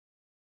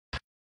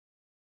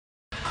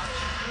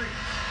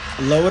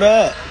Load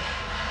up.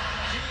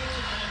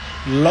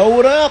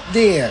 Load up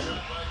then.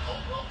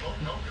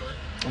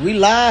 We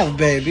live,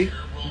 baby.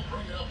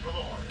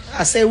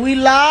 I say we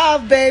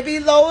live, baby.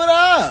 Load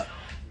up.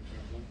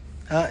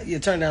 Yeah,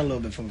 turn down a little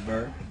bit for me,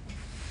 Bird.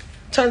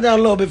 Turn it down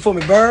a little bit for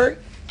me, Bird.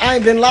 I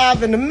ain't been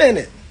live in a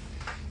minute.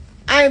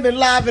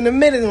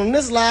 On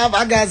this live,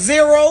 I got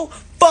 0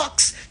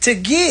 fucks to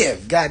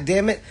give. God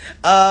damn it.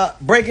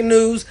 Breaking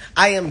news.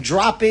 I am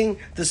dropping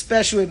the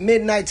special at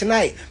midnight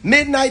tonight.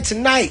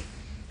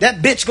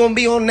 That bitch gonna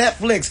be on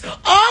Netflix.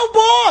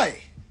 Oh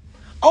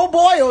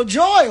boy, oh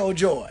joy, oh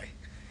joy.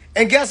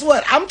 And guess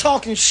what? I'm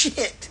talking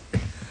shit.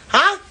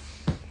 Huh?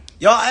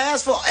 Y'all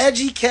asked for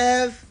Edgy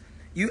Kev.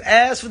 You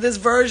asked for this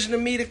version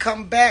of me to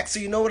come back. So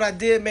you know what I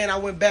did, man? I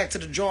went back to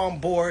the drawing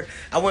board.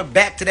 I went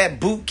back to that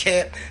boot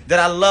camp that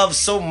I love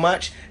so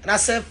much. And I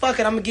said, fuck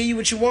it, I'm gonna give you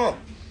what you want.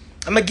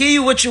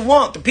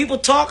 The people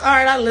talk, all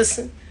right, I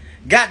listen.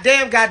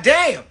 Goddamn.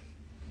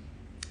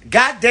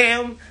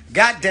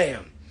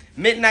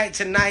 Midnight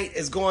tonight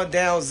is going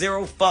down,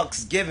 0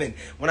 fucks given.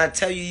 When I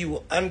tell you, you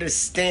will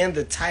understand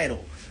the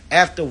title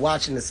after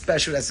watching the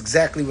special. That's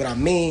exactly what I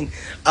mean.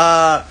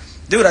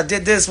 Dude, I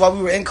did this while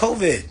we were in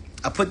COVID.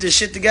 I put this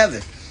shit together.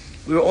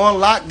 We were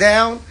on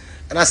lockdown,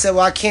 and I said,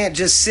 well, I can't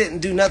just sit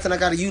and do nothing. I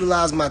got to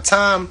utilize my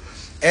time.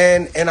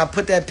 And I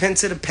put that pen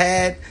to the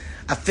pad.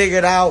 I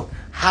figured out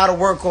how to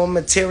work on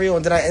material,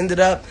 and then I ended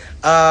up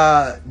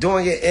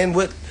doing it in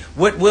what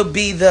will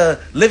be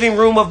the living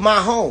room of my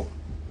home.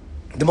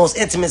 The most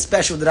intimate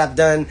special that I've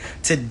done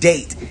to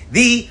date.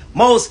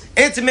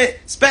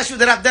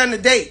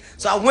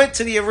 So I went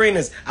to the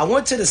arenas. I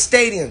went to the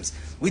stadiums.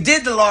 We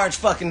did the large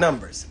fucking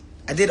numbers.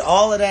 I did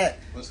all of that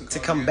to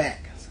come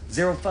back.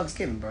 0 fucks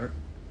given, Bert.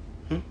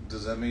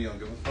 Does that mean you don't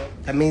give a fuck?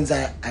 That means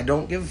I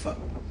don't give a fuck.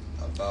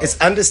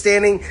 It's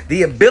understanding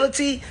the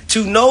ability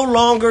to no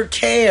longer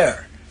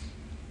care.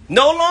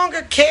 No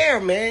longer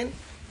care, man.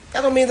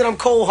 That don't mean that I'm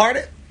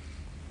cold-hearted.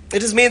 It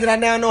just means that I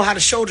now know how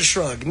to shoulder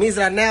shrug. It means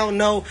that I now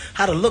know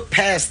how to look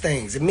past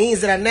things. It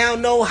means that I now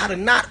know how to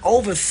not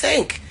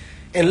overthink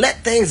and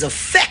let things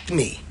affect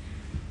me.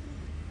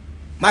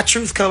 My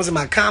truth comes in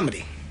my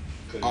comedy.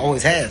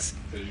 Always has.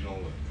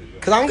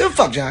 Because I don't give a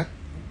fuck, John.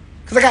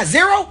 Because I got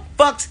 0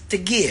 fucks to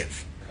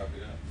give.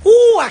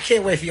 Ooh, I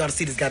can't wait for y'all to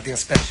see this goddamn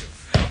special.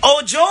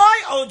 Oh, joy.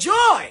 Oh,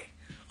 joy.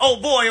 Oh,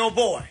 boy. Oh,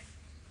 boy.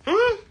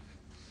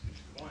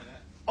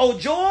 Oh,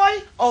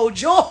 joy. Oh,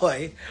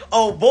 joy.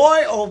 Oh,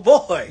 boy. Oh,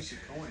 boy.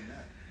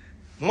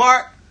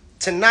 Mark,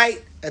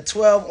 tonight at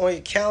 12 on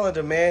your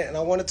calendar, man. And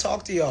I want to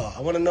talk to y'all.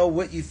 I want to know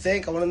what you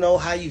think. I want to know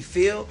how you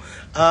feel.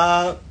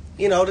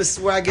 This is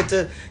where I get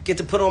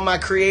to put on my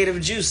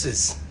creative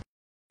juices.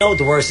 You know what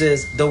the worst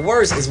is? The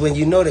worst is when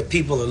you know that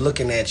people are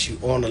looking at you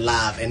on the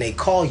live and they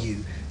call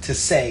you to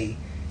say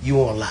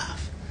you on live.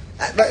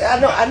 I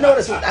know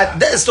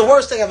that's the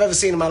worst thing I've ever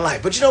seen in my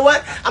life. But you know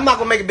what? I'm not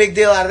going to make a big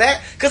deal out of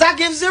that because I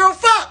give 0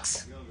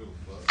 fucks.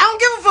 I don't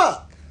give a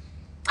fuck.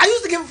 I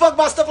used to give a fuck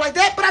about stuff like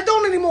that, but I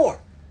don't anymore.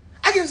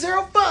 I give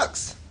 0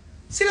 fucks.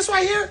 See this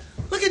right here?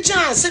 Look at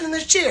John sitting in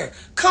this chair,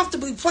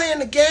 comfortably playing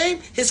the game,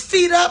 his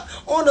feet up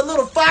on the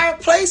little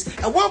fireplace.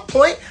 At one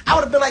point, I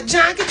would have been like,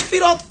 John, get your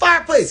feet off the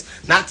fireplace.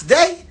 Not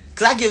today,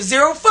 because I give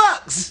 0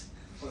 fucks.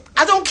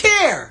 I don't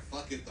care.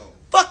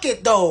 Fuck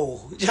it,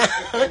 though, John.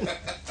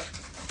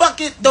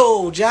 Fuck it,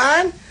 though,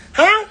 John.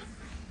 Huh?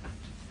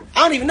 I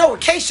don't even know where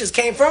Case just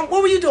came from.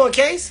 What were you doing,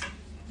 Case?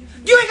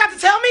 You ain't got to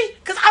tell me,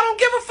 because I don't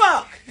give a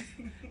fuck.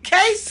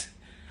 Case,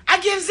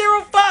 I give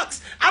 0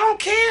 fucks. I don't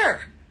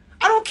care.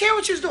 I don't care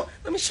what you're doing.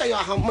 Let me show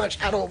y'all how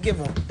much I don't give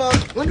a fuck.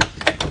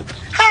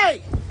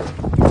 Hey,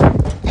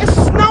 it's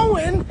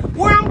snowing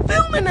where I'm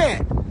filming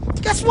at.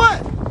 Guess what?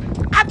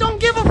 I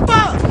don't give a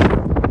fuck.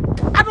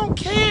 I don't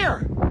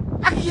care.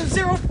 I can give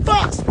 0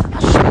 fucks.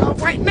 I'll show y'all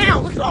right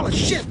now. Look at all the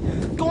shit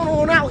going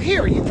on out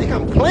here. You think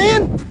I'm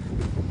playing?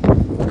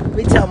 Let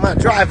me tell my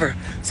driver.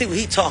 See what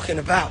he talking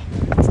about.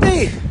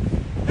 Steve,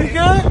 you good?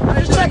 I'm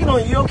just checking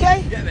on you. You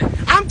okay? Yeah, man.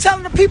 I'm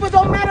telling the people it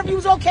don't matter if you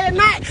was okay or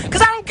not,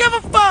 because I don't give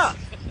a fuck.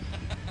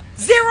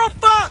 0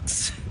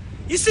 fucks.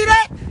 You see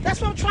that? That's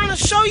what I'm trying to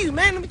show you,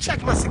 man. Let me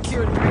check my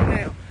security right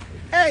now.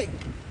 Hey,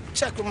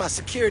 check with my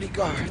security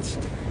guards.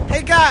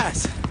 Hey,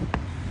 guys.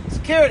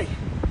 Security.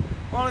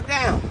 Roll it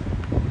down.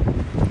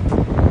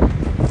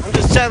 I'm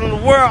just telling the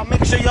world,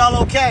 making sure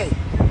y'all okay.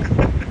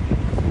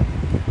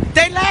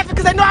 They laughing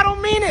because they know I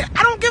don't mean it.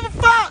 I don't give a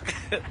fuck.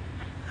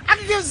 I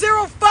can give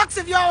 0 fucks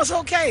if y'all is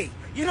okay.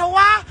 You know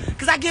why?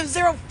 Because I give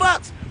 0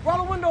 fucks. Roll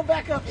the window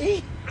back up,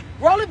 E.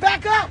 Roll it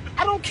back up.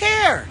 I don't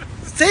care.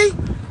 See?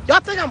 Y'all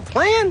think I'm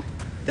playing?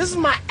 This is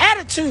my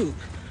attitude.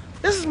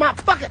 This is my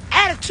fucking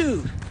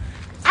attitude.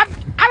 I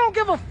don't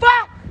give a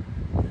fuck.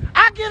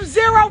 I give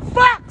 0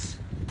 fucks.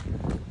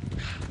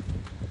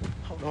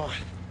 Hold on.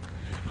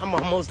 I'm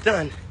almost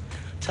done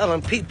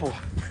telling people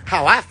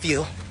how I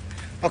feel.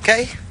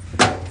 Okay?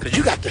 Because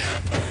you got to...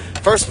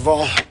 First of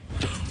all,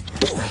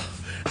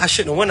 I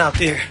shouldn't have went out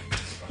there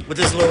with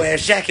this little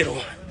ass jacket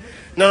on.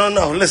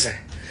 No. Listen.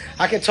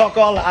 I can talk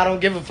all the I don't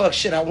give a fuck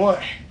shit I want.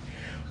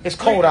 It's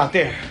cold out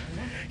there.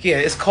 Yeah,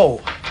 it's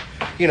cold.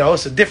 You know,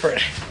 it's a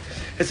different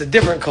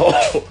cold.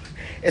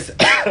 It's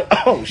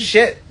oh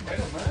shit.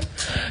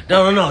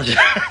 No, no,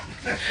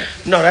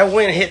 that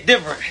wind hit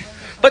different.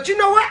 But you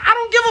know what? I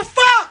don't give a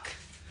fuck.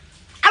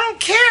 I don't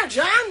care,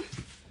 John.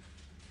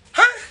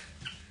 Huh?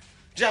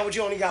 John, would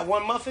you only got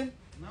one muffin?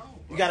 No.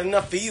 You got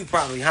enough for you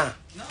probably, huh?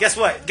 No. Guess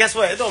what?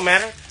 It don't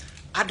matter.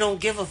 I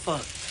don't give a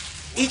fuck.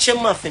 Eat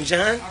your muffin, John.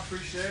 I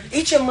appreciate it.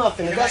 Eat your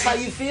muffin. If that's how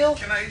you feel.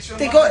 Can I eat your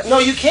then muffin? No,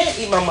 you can't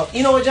eat my muffin.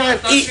 You know what, John?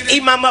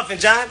 Eat my muffin,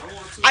 John.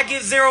 I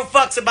give 0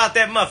 fucks about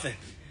that muffin.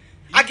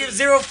 I give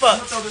 0 I'm gonna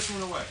fucks. throw this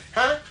one away.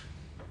 Huh?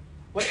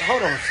 Wait,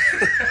 hold on.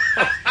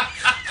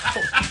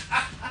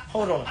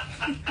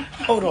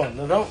 Hold on.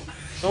 No,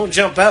 don't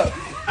jump out.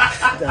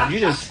 No, you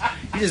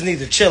just need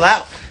to chill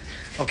out.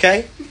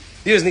 Okay?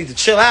 You just need to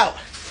chill out.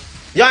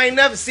 Y'all ain't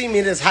never seen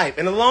me this hype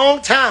in a long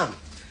time.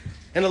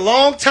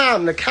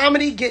 The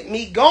comedy get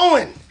me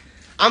going.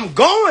 I'm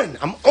going.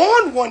 I'm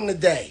on one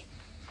today.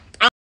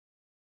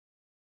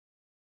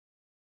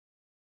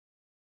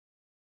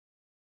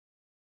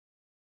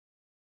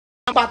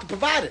 I'm about to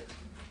provide it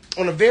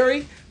on a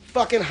very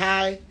fucking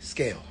high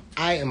scale.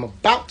 I am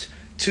about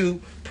to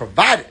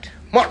provide it.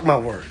 Mark my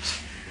words.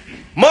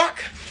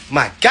 Mark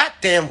my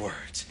goddamn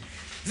words.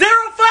 0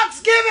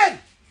 fucks given.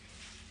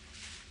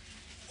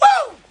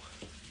 Woo!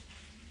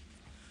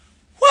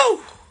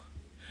 Woo!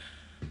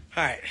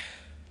 All right.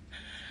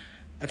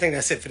 I think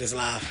that's it for this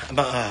live. I'm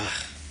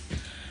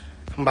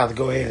about to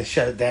go ahead and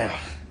shut it down.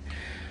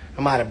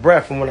 I'm out of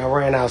breath from when I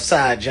ran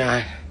outside,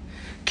 John.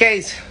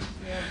 Case,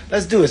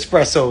 let's do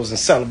espressos and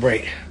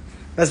celebrate.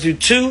 Let's do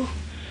 2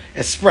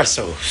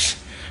 espressos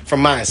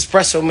from my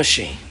espresso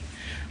machine.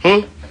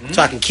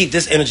 So I can keep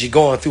this energy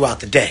going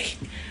throughout the day.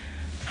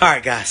 All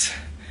right, guys.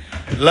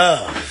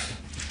 Love.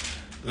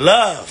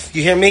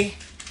 You hear me?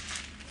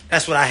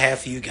 That's what I have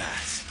for you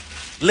guys.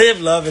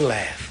 Live, love, and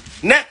laugh.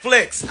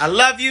 Netflix, I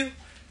love you.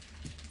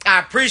 I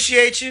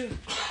appreciate you.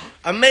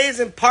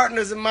 Amazing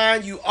partners of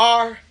mine you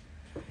are.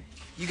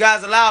 You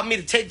guys allowed me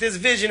to take this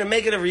vision and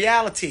make it a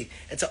reality.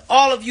 And to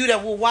all of you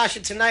that will watch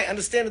it tonight,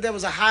 understand that there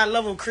was a high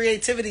level of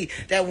creativity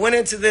that went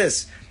into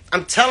this.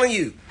 I'm telling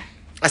you,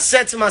 I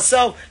said to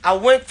myself, I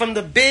went from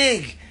the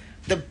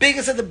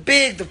biggest of the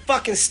big, the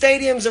fucking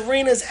stadiums,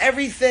 arenas,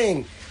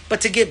 everything.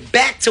 But to get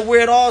back to where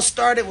it all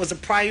started was a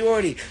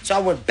priority. So I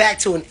went back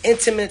to an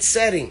intimate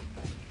setting.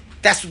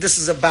 That's what this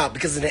is about.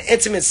 Because in an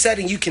intimate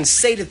setting, you can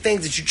say the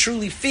things that you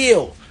truly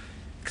feel.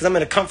 Because I'm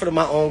in the comfort of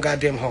my own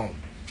goddamn home.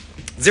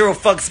 0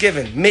 fucks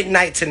given.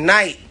 Midnight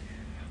tonight.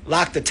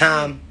 Lock the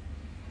time.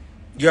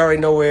 You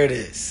already know where it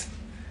is.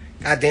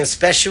 Goddamn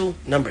special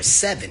number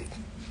 7.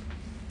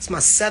 It's my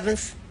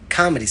 7th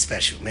comedy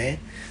special, man.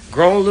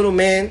 Grown little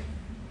man.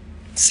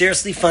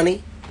 Seriously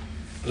funny.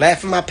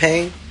 Laughing my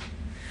pain.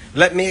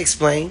 Let me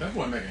explain. That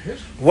boy making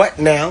history. What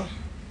now?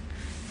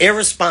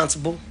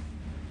 Irresponsible.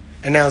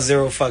 And now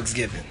 0 fucks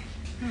given.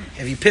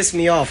 If you piss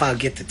me off, I'll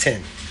get the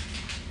 10.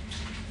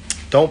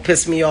 Don't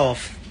piss me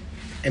off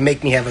and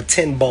make me have a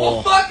 10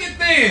 ball. Well, fuck it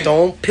then.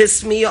 Don't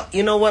piss me off.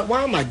 You know what?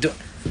 Why am I doing?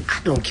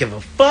 I don't give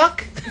a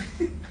fuck.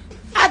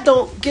 I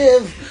don't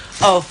give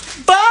a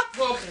fuck.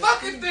 Well,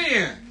 fuck it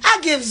then. I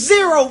give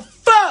 0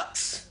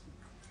 fucks.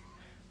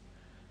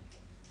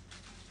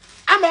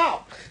 I'm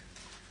out.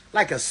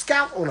 Like a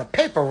scout on a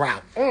paper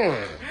route.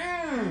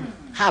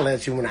 Holla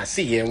at you when I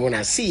see you. And when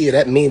I see you,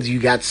 that means you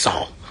got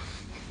saw.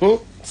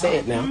 Say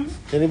it now.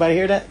 Anybody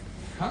hear that?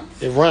 Huh?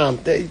 It rhymed.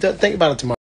 Think about it tomorrow.